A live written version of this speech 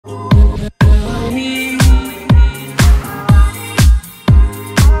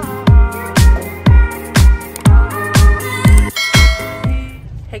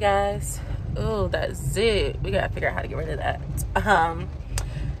guys. Oh, that zit. We gotta figure out how to get rid of that.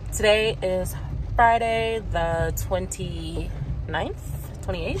 Today is Friday the 29th,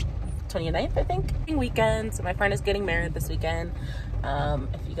 29th, I think. Weekend. So my friend is getting married this weekend.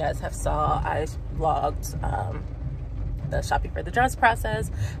 If you guys have saw, I vlogged the shopping for the dress process,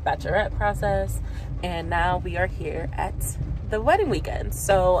 bachelorette process, and now we are here at the wedding weekend.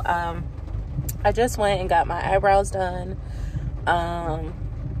 So I just went and got my eyebrows done.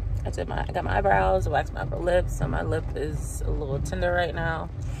 I got my eyebrows, I waxed my upper lip, so my lip is a little tender right now.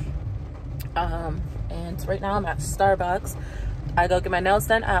 And right now I'm at Starbucks. I go get my nails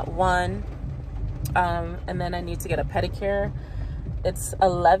done at 1, and then I need to get a pedicure. It's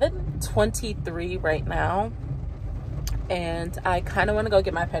 11:23 right now, and I kind of want to go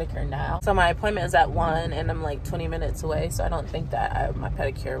get my pedicure now. So my appointment is at 1, and I'm like 20 minutes away, so I don't think that my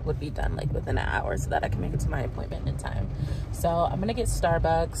pedicure would be done like within an hour so that I can make it to my appointment in time. So I'm gonna get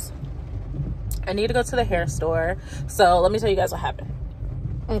Starbucks. I need to go to the hair store. So let me tell you guys what happened.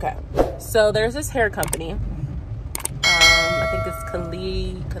 Okay, so there's this hair company. I think it's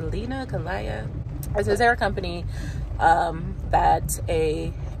Klaiyi. It's this hair company that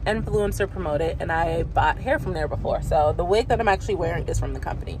a influencer promoted, and I bought hair from there before. So the wig that I'm actually wearing is from the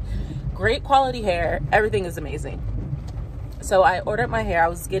company. Great quality hair, everything is amazing. So I ordered my hair. I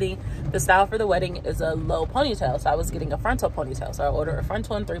was getting, the style for the wedding is a low ponytail, so I was getting a frontal ponytail. So I ordered a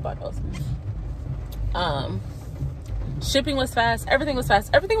frontal and 3 bundles. Shipping was fast, everything was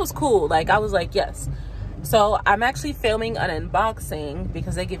fast, everything was cool. Like, I was like, yes. So I'm actually filming an unboxing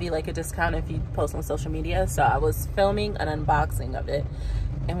because they give you like a discount if you post on social media. So I was filming an unboxing of it,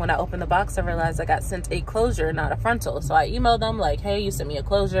 and when I opened the box, I realized I got sent a closure, not a frontal. So I emailed them like, hey, you sent me a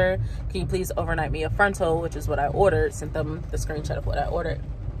closure, can you please overnight me a frontal, which is what I ordered. Sent them the screenshot of what I ordered.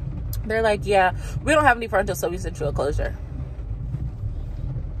 They're like, yeah, we don't have any frontals, so we sent you a closure.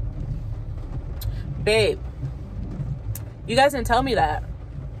 Babe, you guys didn't tell me that.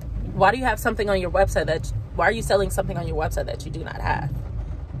 Why do you have something on your website why are you selling something on your website that you do not have?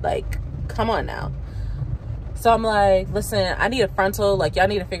 Like, come on now. So I'm like, listen, I need a frontal. Like, y'all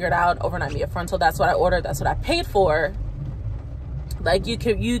need to figure it out. Overnight me a frontal. That's what I ordered. That's what I paid for. Like,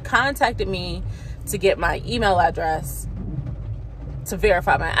 you contacted me to get my email address to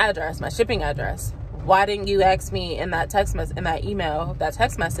verify my address, my shipping address. Why didn't you ask me in that text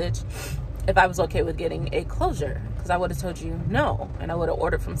message if I was okay with getting a closure? Because I would have told you no, and I would have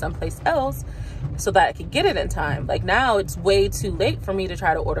ordered from someplace else so that I could get it in time. Like, now it's way too late for me to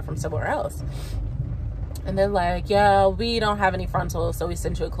try to order from somewhere else. And they're like, yeah, we don't have any frontals, so we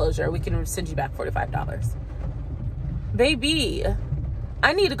sent you a closure. We can send you back $45. Baby,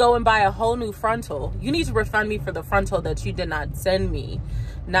 I need to go and buy a whole new frontal. You need to refund me for the frontal that you did not send me.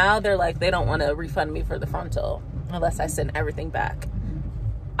 Now they're like, they don't want to refund me for the frontal unless I send everything back.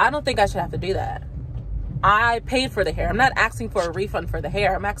 I don't think I should have to do that. I paid for the hair. I'm not asking for a refund for the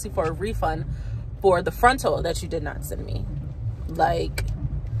hair. I'm asking for a refund for the frontal that you did not send me. Like,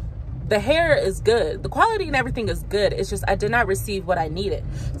 the hair is good. The quality and everything is good. It's just I did not receive what I needed.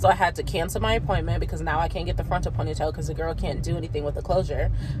 So I had to cancel my appointment because now I can't get the frontal ponytail because the girl can't do anything with the closure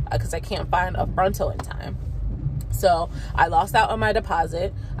because I can't find a frontal in time. So I lost out on my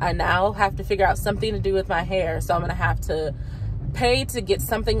deposit. I now have to figure out something to do with my hair. So I'm going to have to pay to get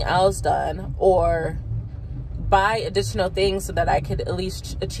something else done or buy additional things so that I could at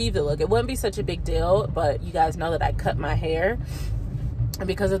least achieve the look. It wouldn't be such a big deal, but you guys know that I cut my hair, and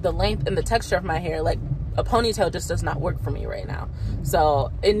because of the length and the texture of my hair, like, a ponytail just does not work for me right now. So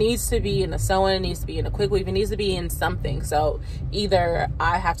it needs to be in a sew-in, it needs to be in a quick weave, it needs to be in something. So either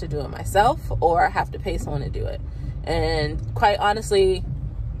I have to do it myself or I have to pay someone to do it. And quite honestly,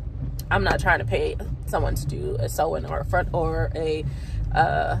 I'm not trying to pay someone to do a sew-in or a front or a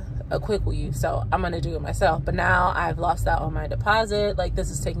quick weave, so I'm gonna do it myself. But now I've lost out on my deposit. Like,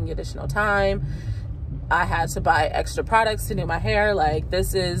 this is taking additional time. I had to buy extra products to do my hair. Like,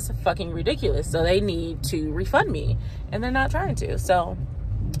 this is fucking ridiculous. So they need to refund me, and they're not trying to. So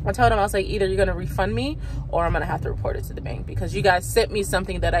I told them, I was like, either you're gonna refund me or I'm gonna have to report it to the bank because you guys sent me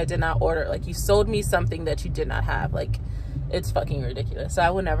something that I did not order. Like, you sold me something that you did not have. Like, it's fucking ridiculous. So I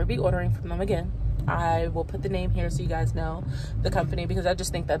will never be ordering from them again. I will put the name here so you guys know the company, because I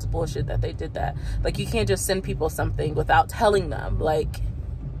just think that's bullshit that they did that. Like, you can't just send people something without telling them. Like,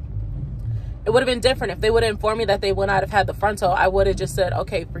 it would have been different if they would have informed me that they would not have had the frontal. I would have just said,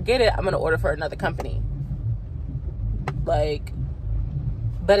 okay, forget it, I'm gonna order for another company. Like,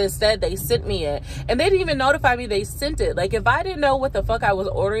 but instead they sent me it, and they didn't even notify me they sent it. Like, if I didn't know what the fuck I was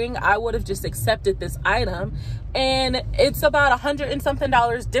ordering, I would have just accepted this item. And it's about $100 and something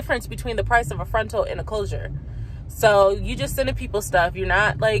difference between the price of a frontal and a closure. So you just sending people stuff. You're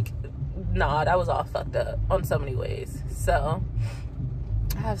not, like, nah, that was all fucked up on so many ways. So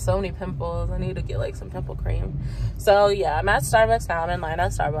I have so many pimples. I need to get like some pimple cream. So yeah, I'm at Starbucks now. I'm in line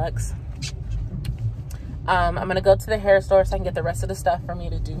at Starbucks. I'm gonna go to the hair store so I can get the rest of the stuff for me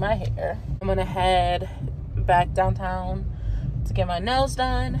to do my hair. I'm gonna head back downtown to get my nails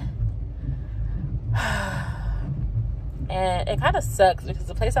done. And it kind of sucks because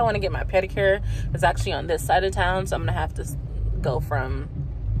the place I want to get my pedicure is actually on this side of town, so I'm gonna have to go from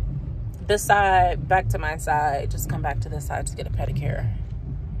this side back to my side, just come back to this side to get a pedicure.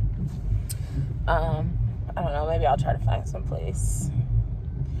 I don't know, maybe I'll try to find some place.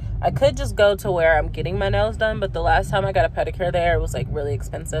 I could just go to where I'm getting my nails done, but the last time I got a pedicure there, it was like really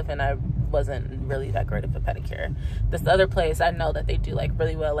expensive and I wasn't really that great of a pedicure. This other place, I know that they do like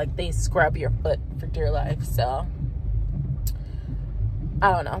really well. Like they scrub your foot for dear life. So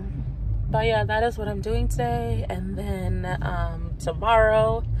I don't know. But yeah, that is what I'm doing today. And then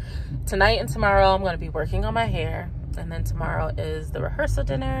tonight and tomorrow, I'm going to be working on my hair. And then tomorrow is the rehearsal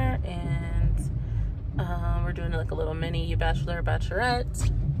dinner. And we're doing like a little mini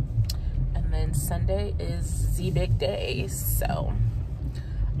bachelorette. And then Sunday is the big day. So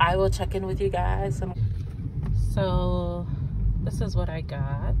I will check in with you guys. So this is what I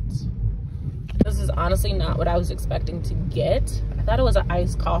got. This is honestly not what I was expecting to get. I thought it was an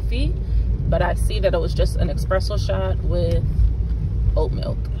iced coffee, but I see that it was just an espresso shot with oat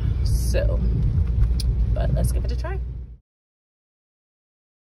milk. So, but let's give it a try.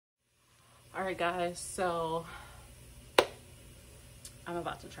 All right, guys, so I'm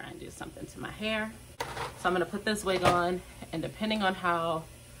about to try and do something to my hair. So I'm gonna put this wig on, and depending on how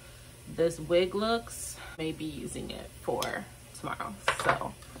this wig looks, I may be using it for tomorrow.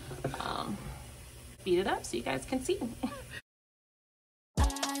 So, speed it up so you guys can see.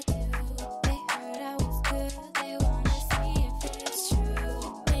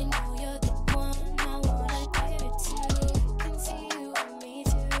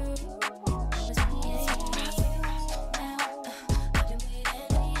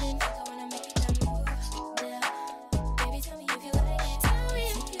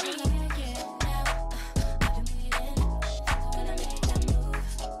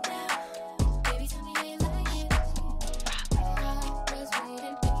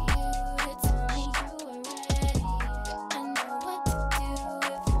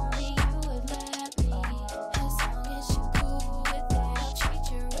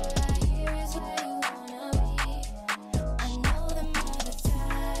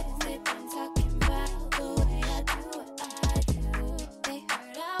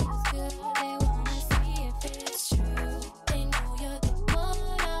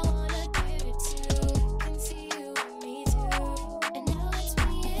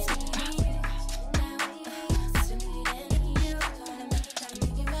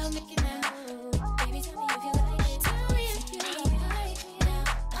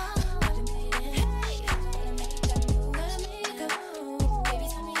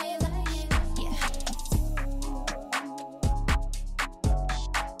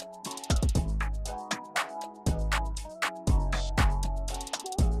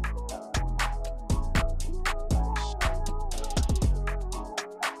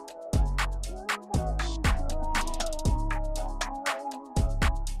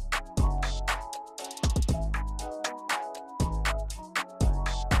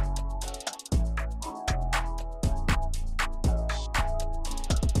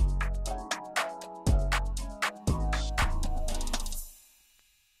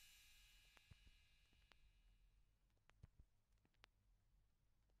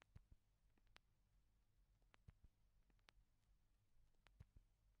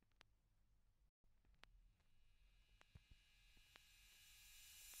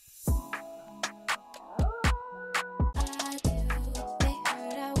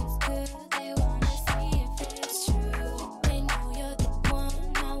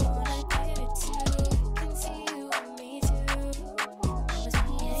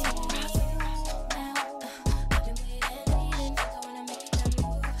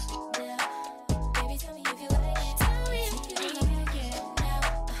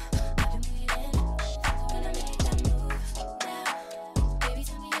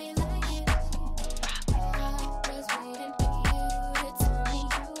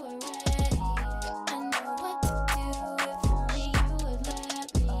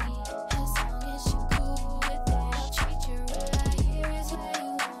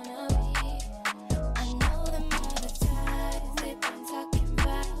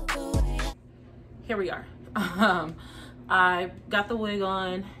 Here we are. I got the wig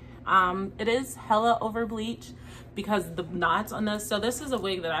on. It is hella over bleached because the knots on this, so this is a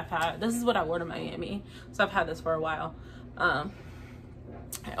wig that I've had, this is what I wore to Miami, so I've had this for a while. I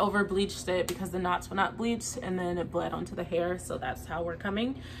over bleached it because the knots were not bleached, and then it bled onto the hair, so that's how we're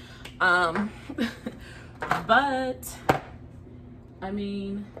coming. But I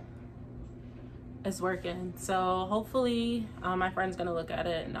mean, it's working, so hopefully my friend's gonna look at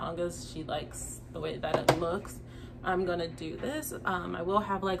it in August. She likes the way that it looks. I'm gonna do this. I will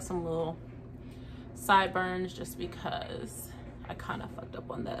have like some little sideburns just because I kind of fucked up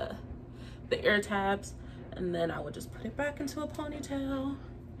on the ear tabs, and then I would just put it back into a ponytail,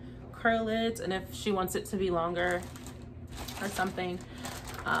 curl it, and if she wants it to be longer or something,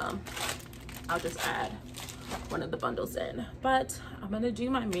 I'll just add one of the bundles in. But I'm gonna do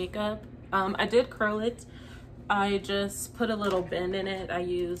my makeup. I did curl it. I just put a little bend in it. I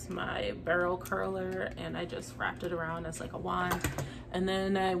used my barrel curler and I just wrapped it around as like a wand, and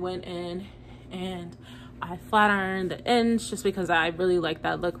then I went in and I flat ironed the ends just because I really like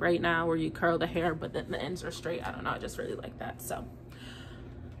that look right now where you curl the hair but then the ends are straight. I don't know, I just really like that. So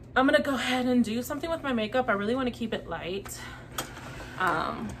I'm gonna go ahead and do something with my makeup. I really want to keep it light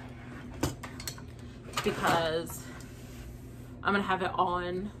because I'm gonna have it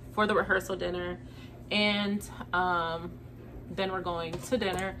on for the rehearsal dinner, and then we're going to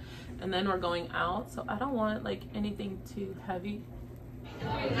dinner, and then we're going out, so I don't want like anything too heavy.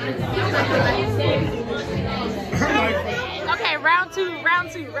 Okay, round two.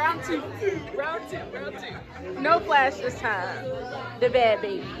 No flash this time. The bad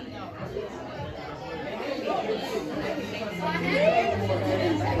baby. Thank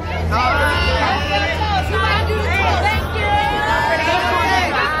you.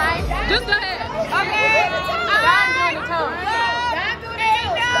 Just go ahead. Okay. I'm doing the toe.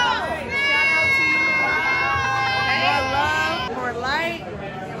 More light,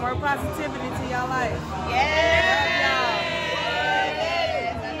 more positivity to your life. Yeah.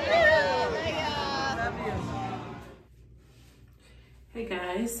 Hey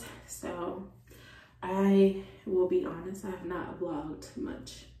guys, so I will be honest, I have not vlogged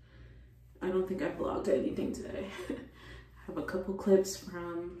much. I don't think I vlogged anything today. I have a couple clips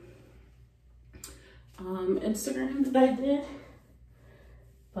from Instagram that I did,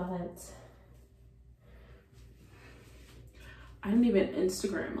 but I didn't even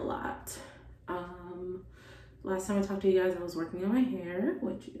Instagram a lot. Last time I talked to you guys, I was working on my hair,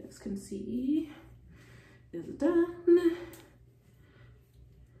 which you guys can see is done.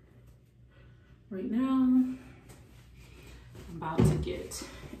 Right now, I'm about to get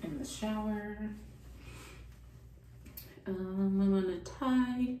in the shower. I'm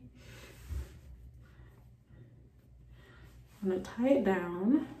gonna tie it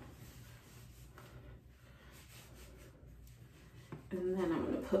down, and then I'm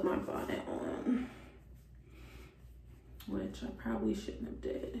gonna put my bonnet on, which I probably shouldn't have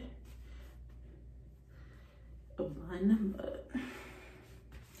did a bun, but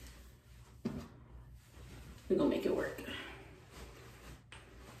we're gonna make it work.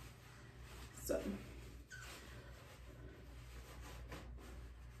 So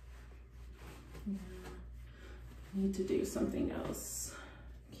yeah, I need to do something else.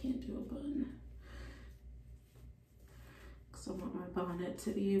 Can't do a bun because I want my bonnet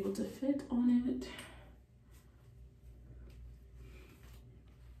to be able to fit on it.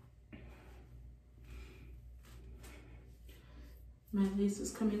 My lace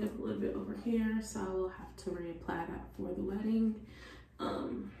is coming up a little bit over here, so I will have to reapply that for the wedding.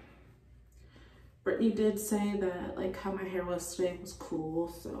 Brittany did say that like how my hair was today was cool,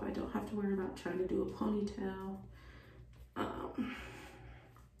 so I don't have to worry about trying to do a ponytail.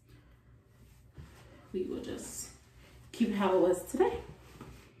 We will just keep it how it was today.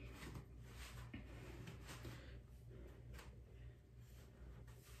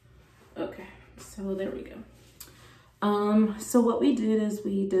 Okay, so there we go. So what we did is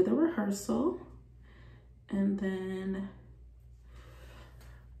we did the rehearsal, and then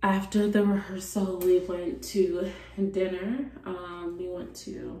after the rehearsal we went to dinner. We went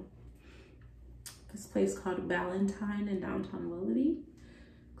to this place called Valentine in downtown Willoughby.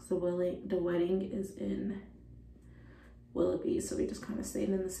 So the wedding is in Willoughby, so we just kind of stayed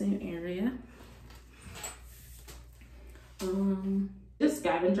in the same area. This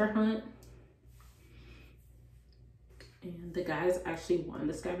scavenger hunt, and the guys actually won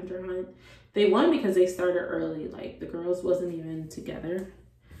the scavenger hunt. They won because they started early. Like the girls wasn't even together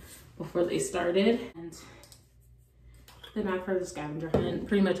before they started. And then after the scavenger hunt,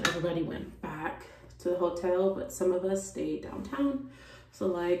 pretty much everybody went back to the hotel, but some of us stayed downtown. So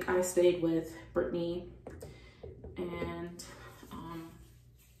like I stayed with Brittany and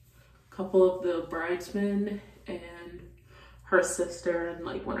couple of the bridesmen and her sister and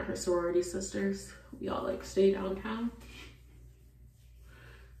like one of her sorority sisters. We all like stay downtown.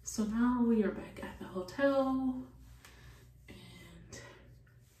 So now we are back at the hotel and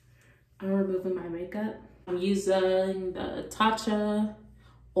I'm removing my makeup. I'm using the Tatcha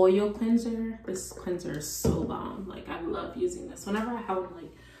oil cleanser. This cleanser is so bomb. Like, I love using this. Whenever I have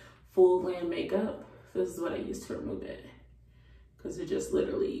like full glam makeup, this is what I use to remove it, because it just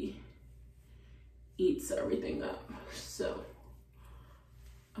literally eats everything up. So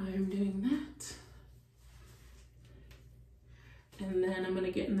I'm doing that. And then I'm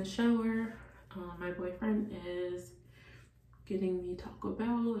gonna get in the shower. My boyfriend is getting me Taco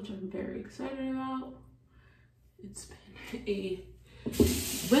Bell, which I'm very excited about. It's been a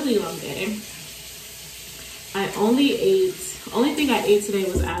really long day. Only thing I ate today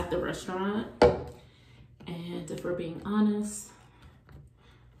was at the restaurant. And if we're being honest,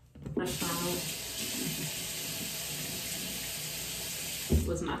 restaurant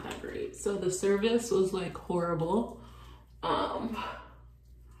was not that great. So the service was like horrible.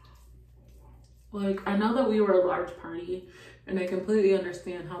 Like, I know that we were a large party and I completely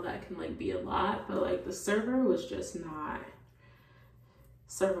understand how that can like be a lot, but like the server was not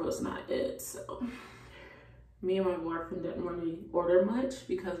it. So me and my boyfriend didn't really order much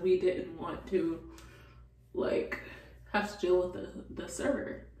because we didn't want to like have to deal with the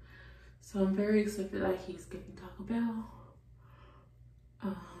server. So I'm very excited that he's getting Taco Bell.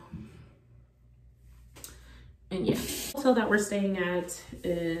 And yeah, the hotel that we're staying at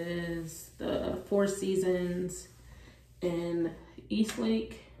is the Four Seasons in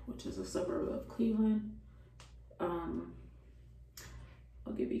Eastlake, which is a suburb of Cleveland. I'll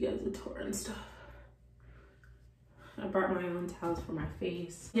give you guys a tour and stuff. I brought my own towels for my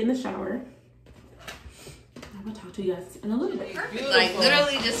face. Get in the shower. I'm gonna talk to you guys in a little bit. Perfect. Like,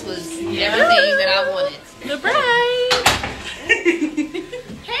 literally, this was everything that I wanted. The bride.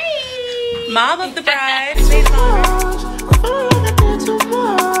 Hey! Mom of the bride. Say hi.